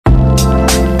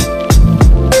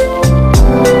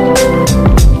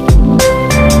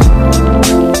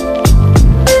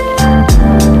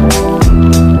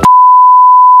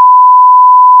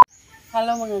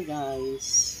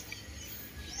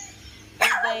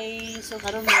guys, so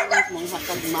karon mo mga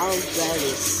hatag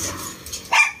mulberries.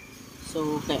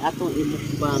 So kay atong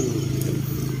imukbang.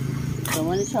 So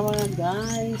ano siya mga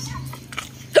guys?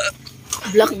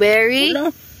 Blackberry.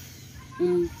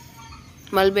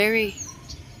 Mulberry.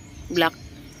 Black.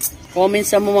 Comment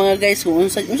sa mo mga guys kung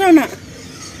unsa na.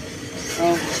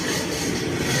 Oh.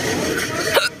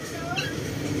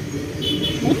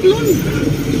 Mutlon.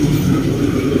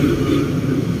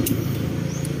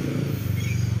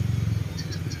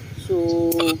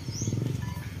 So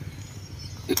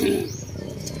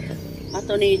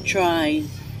ato ni try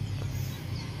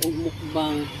og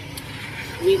mukbang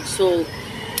with salt.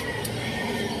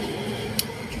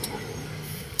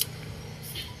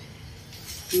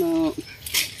 No.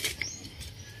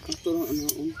 Ito lang ano.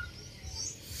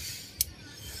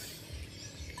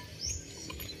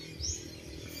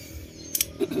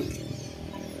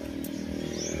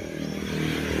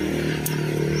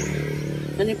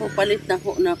 Kani po palit na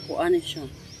ko ani siya.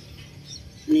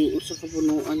 Ni usa ka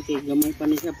punuan kay gamay pa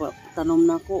ni siya pa tanom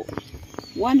na ko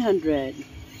 100.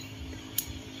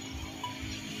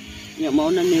 Ya mao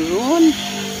na ni ron.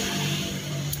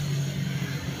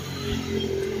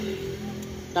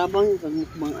 Tabang kag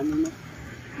mukbang ano na.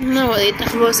 No,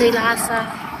 itakbo si Lasa.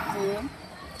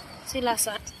 Si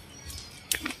Lasa.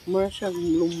 Mura siya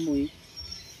lumoy.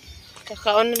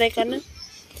 Kakaon na ka na?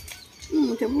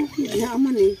 Kabuki.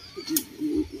 Anaaman eh.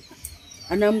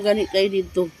 Anam gani kayo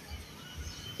dito.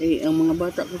 Eh, ang mga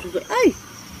bata ko suka. Ay!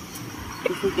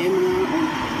 Gusto kayo mga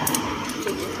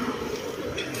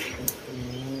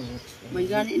may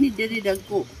gani ni diri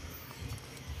dagko.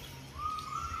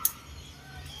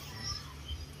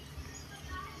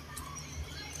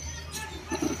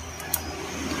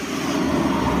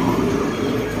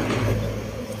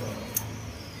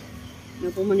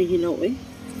 Napo man hilaw eh.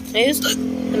 Ayos.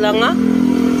 Wala nga.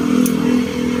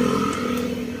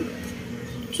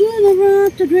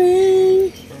 About to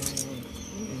drink.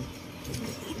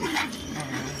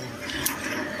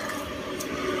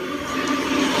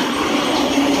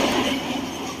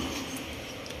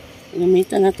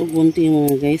 Gamitan na ito gunting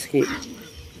mga guys kay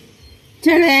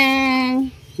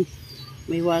Tadang!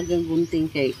 May wagang gunting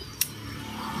kay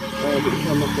pwede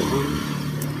siya magkaon.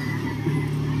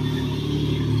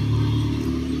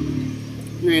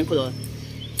 Ngayon ko doon.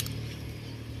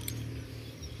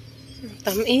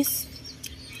 Tamis.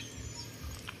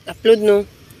 Upload no.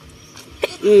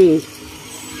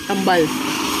 Tambal.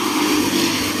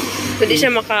 Pwede siya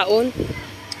makaon.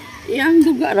 Yang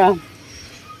duga ra.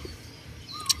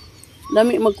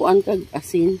 Dami magkuan kag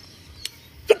asin.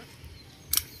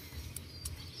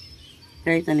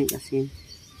 Kaya tanig asin.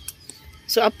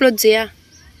 So upload siya.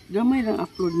 Gamay lang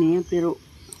upload niya pero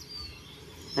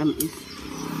tamis.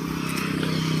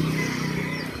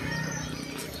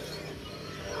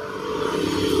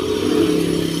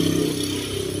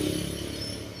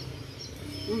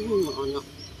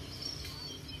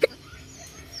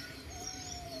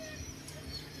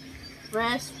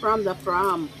 Fresh from the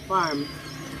farm.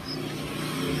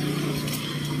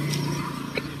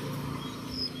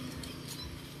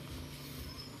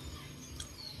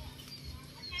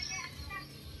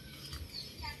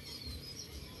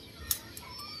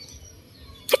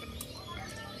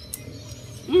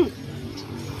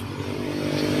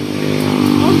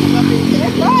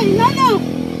 Ay, nana!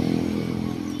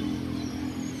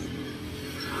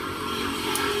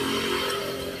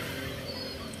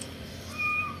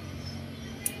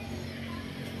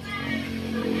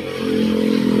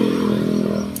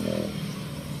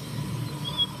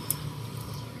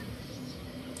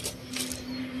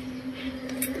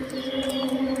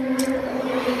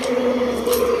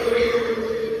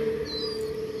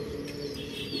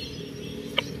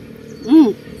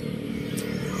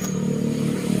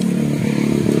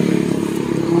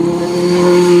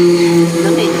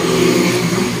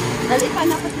 Dali pa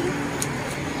na pati.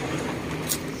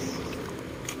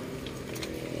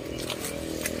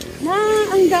 Na,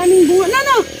 ang daming bunga.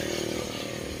 Nano!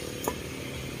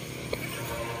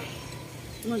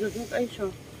 Magagod ay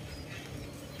siya.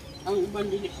 Ang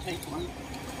ibang dilik ay ko.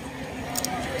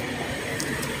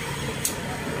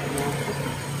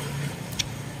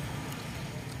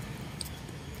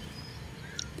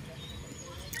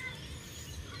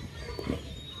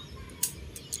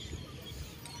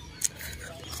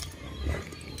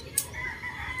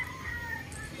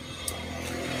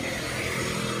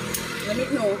 Ganit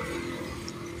no?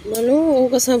 Ano? O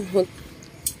kasabot.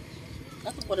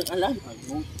 Ato ko nag-alam.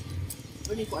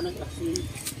 Pwede ko anong asin.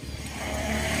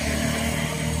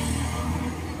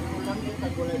 Alam yung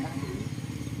tagulay asin.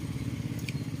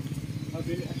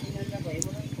 Pabili asin na niya ba?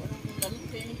 Wala ko anong gamit.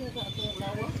 Kaya niya sa ato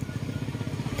lawa.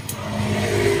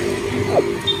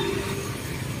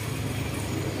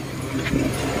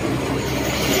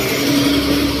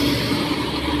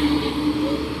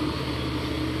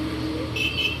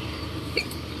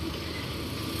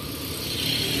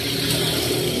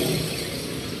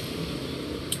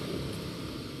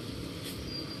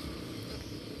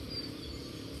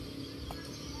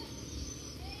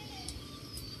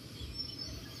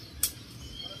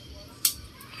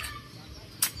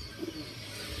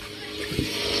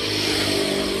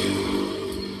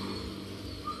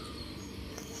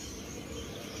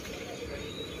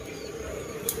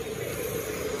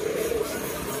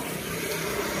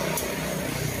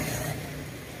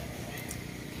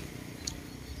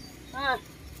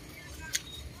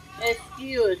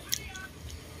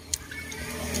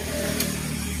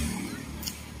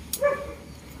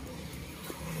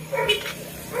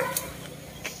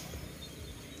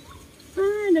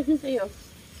 Ah, naging sa'yo.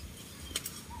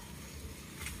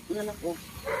 Ang anak ko.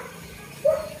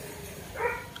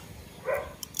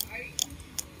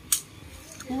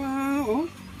 Wow, oh.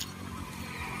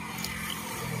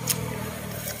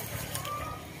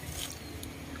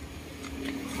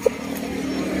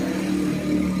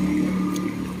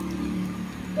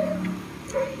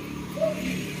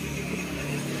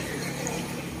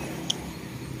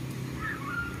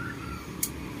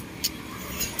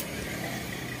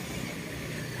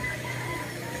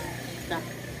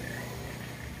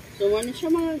 So, ano siya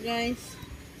mga guys?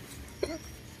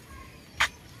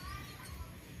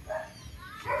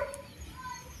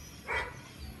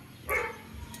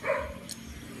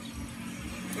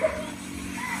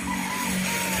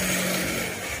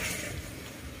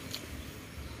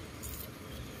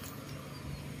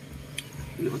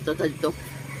 Ano ito dito?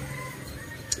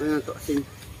 Ano ito asin?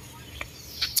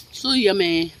 So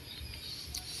yummy.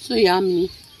 So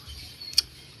yummy.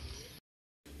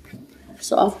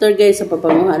 So after guys, sa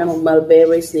papanguha na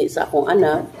mag-mulberries ni sa akong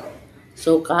anak,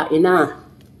 so kain na.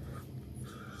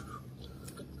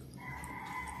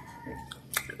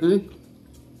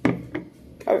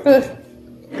 Okay.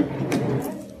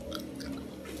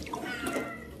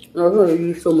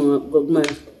 So mga gagmay.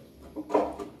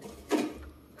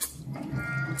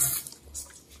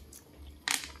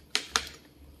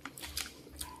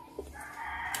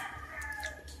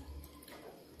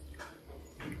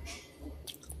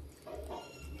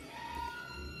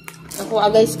 Ako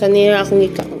guys, kanina akong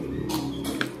ikaw.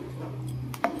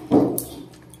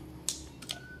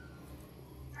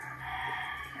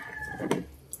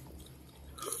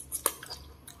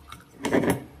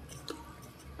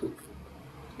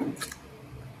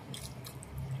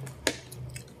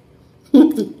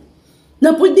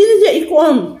 Na pwede na siya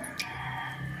ikuan.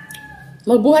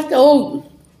 Magbuhat ka og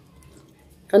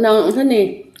kanang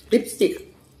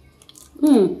lipstick.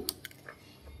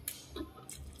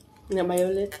 Na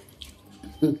violet.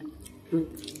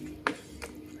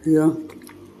 Yeah.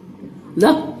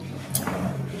 Lah.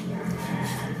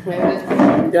 Violet.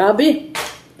 Grabe.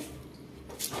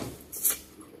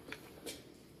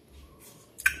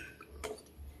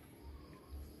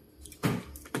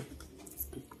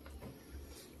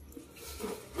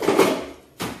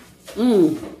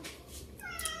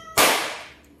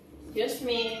 Excuse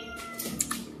me.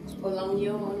 Walang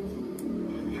yun.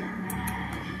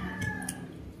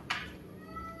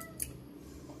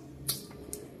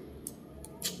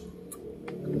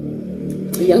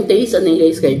 Yang taste ano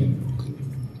guys kay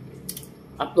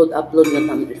upload na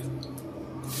tamis.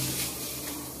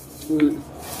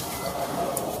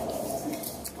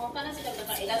 Kung ka na sila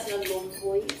nakailas ng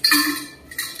longboy.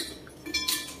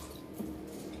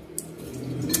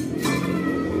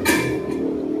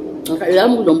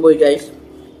 Nakailan mo boy guys.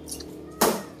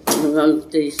 Ang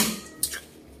taste.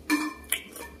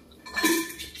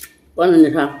 Paano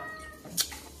niya siya?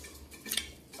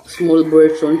 Small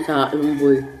version sa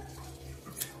lumboy.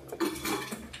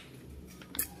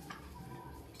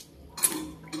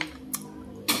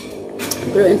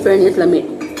 Pero in fairness lami.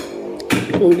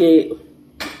 Kung di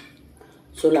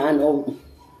sulaan o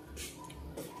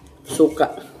suka.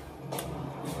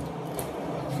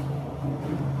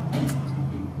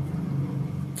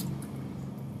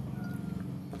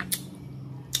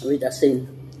 With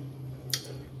asin.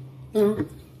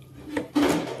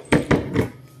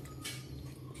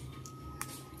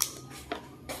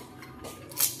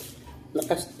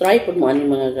 Nakastry po mo ani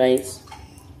mga guys.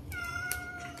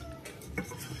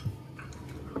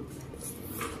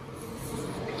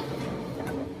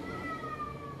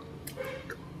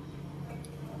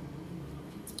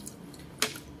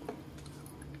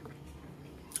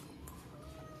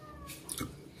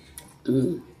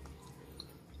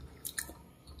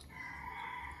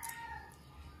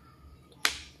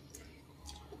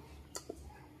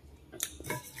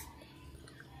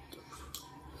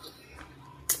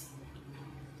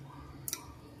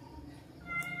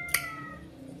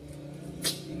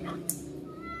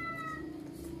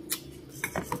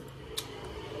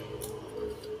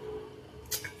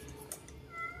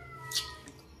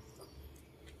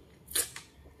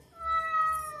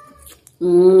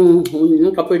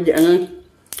 Hindi ka pwede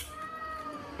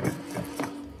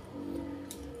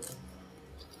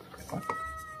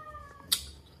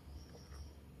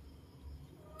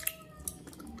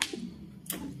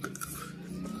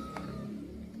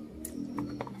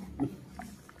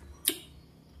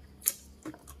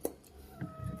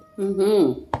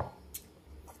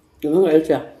Gano'n nga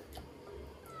siya.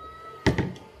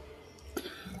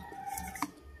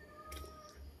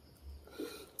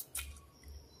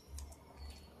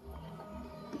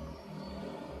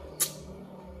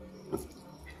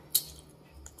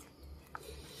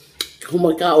 Kung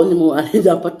magkaon ni mo, ano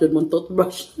dapat yun mong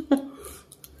toothbrush.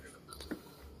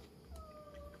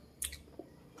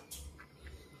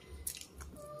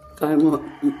 Kaya mo.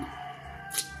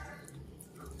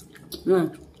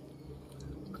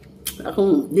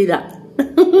 Akong dila.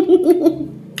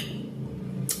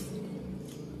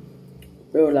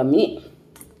 Pero lami.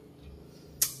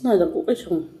 Nalako kasi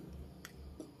siyang.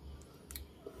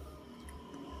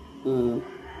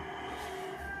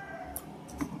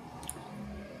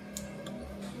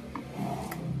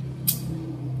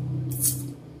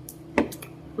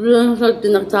 Wala sa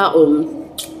tinagtaon.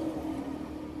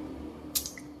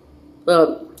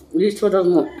 Pero, listo lang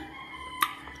mo.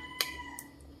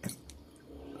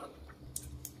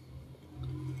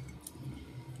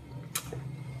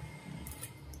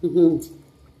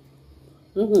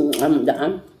 Ang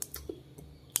daan.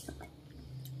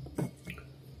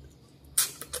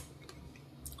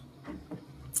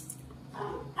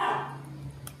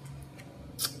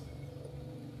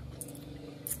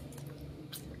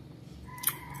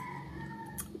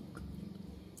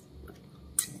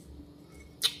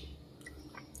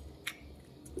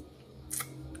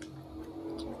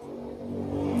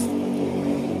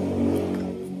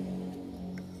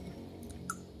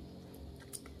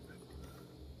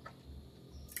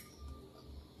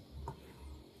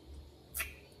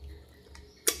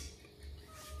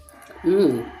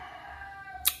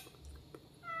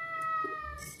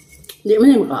 Hindi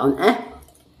man yung makaon eh.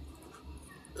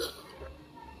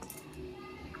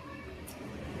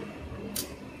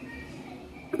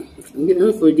 Hindi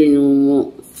naman pwede nung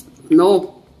no.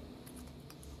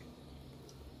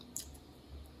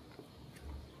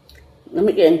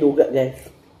 Namit kayang duga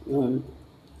guys. Yung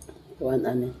kawan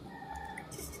ano.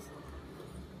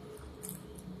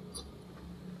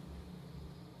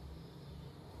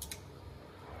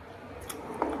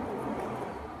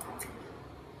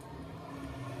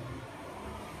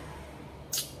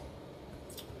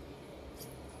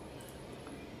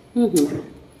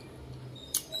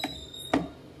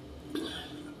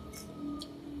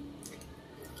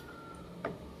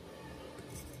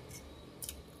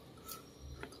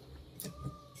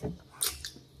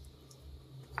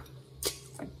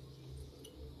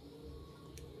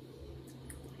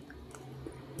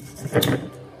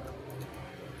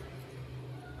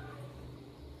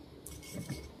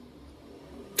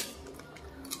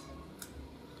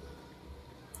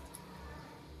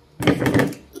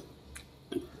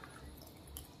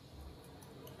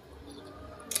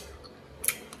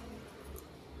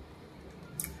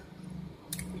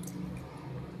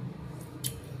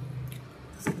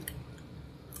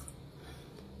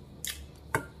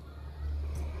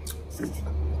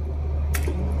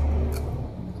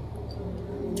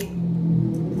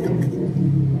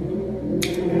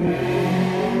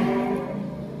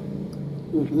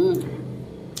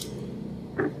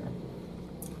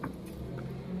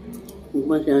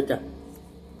 Masih ada.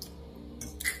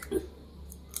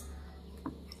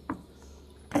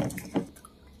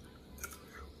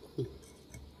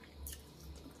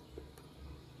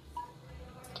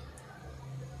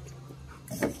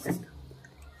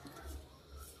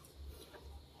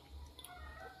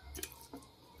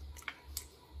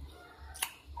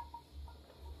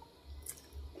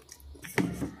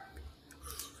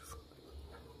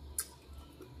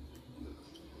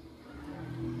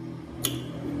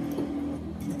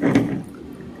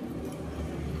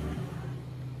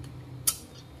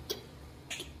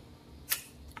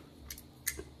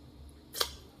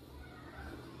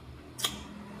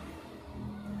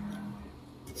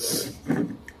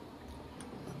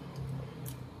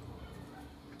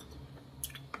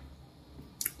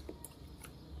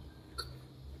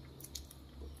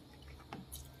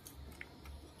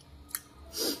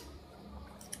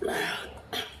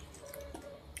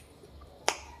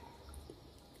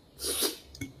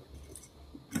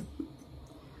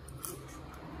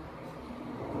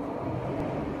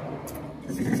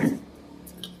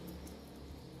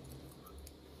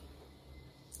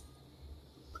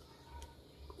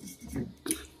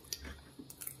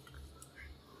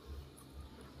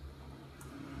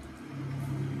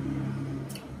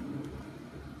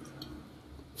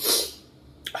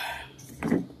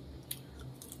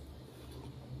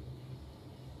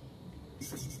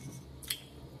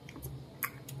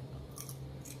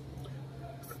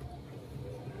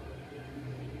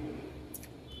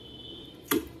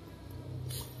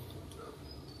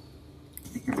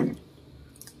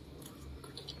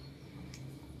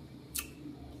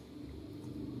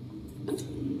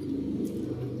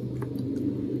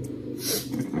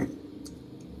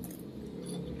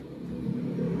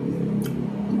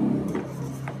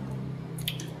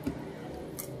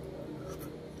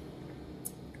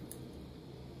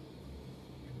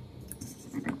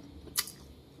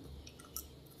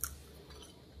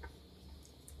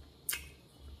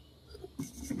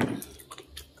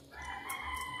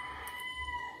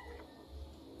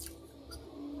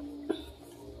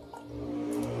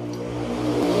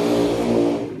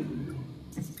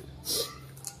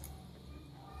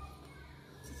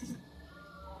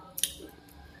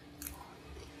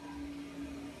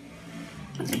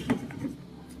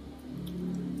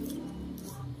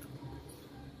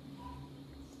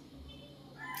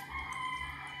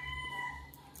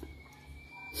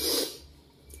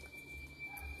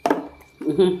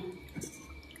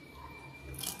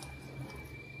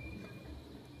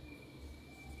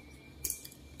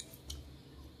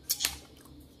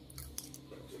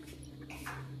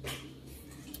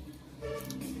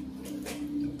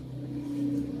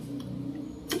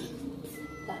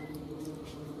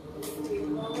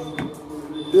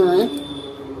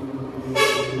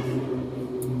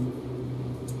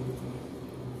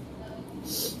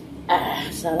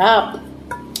 Sarap.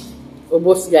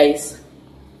 Ubos guys.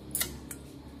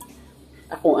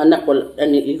 Akong anak ko,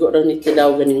 igo rin ni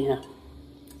daw ganiha.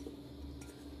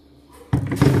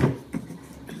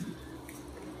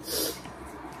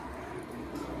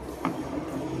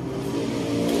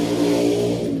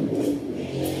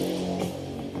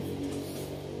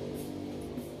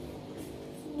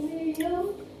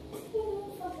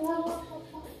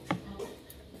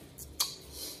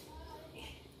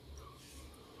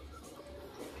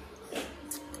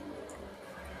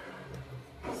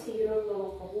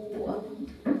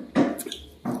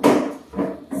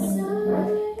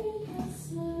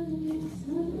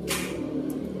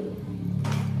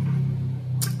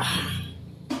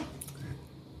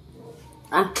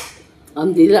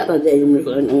 Ang dila ra dyan yung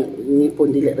nipon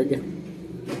dila ra dyan.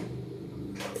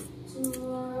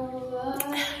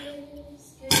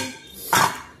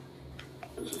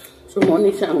 So mo ni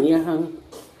siya ang iyahang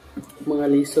mga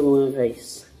liso mga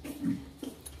guys.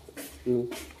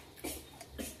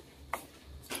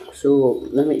 So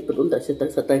nami ipunta siya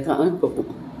sa tayhaan ko.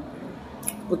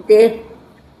 Puti.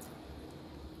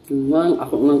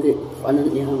 Ako nang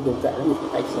anan iyang duga lang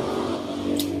kaisa.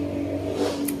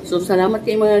 So, salamat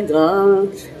kay mga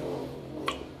guys.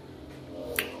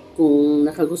 Kung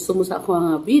nakagusto mo sa ako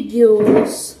mga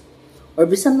videos, or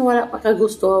bisan wala pa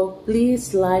kagusto,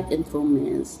 please like and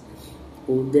comments.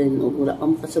 Kung wala pa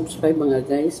makasubscribe mga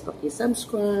guys,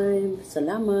 paki-subscribe.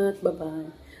 Salamat.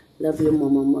 Bye-bye. Love you,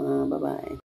 mama.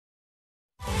 Bye-bye.